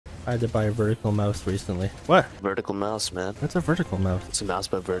I had to buy a vertical mouse recently. What? Vertical mouse, man. What's a vertical mouse? It's a mouse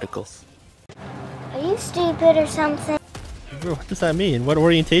but vertical. Are you stupid or something? What does that mean? What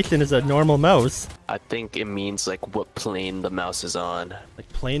orientation is a normal mouse? I think it means like what plane the mouse is on. Like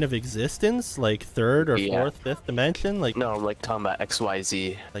plane of existence? Like third or Yeah. fourth, fifth dimension? Like No, I'm like talking about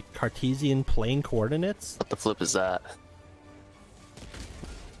XYZ. like Cartesian plane coordinates? What the flip is that?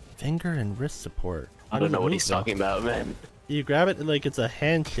 Finger and wrist support. I don't know what he's talking about, man. You grab it like it's a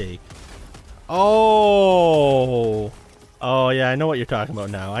handshake. Oh! Oh yeah, I know what you're talking about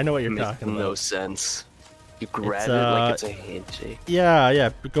now. I know what you're Makes talking no about. sense. You grab It's, it like it's a handshake. Yeah,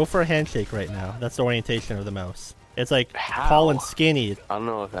 go for a handshake right now. That's the orientation of the mouse. It's like How? tall and skinny. I don't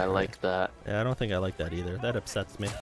know if I like that. Yeah, I don't think I like that either. That upsets me.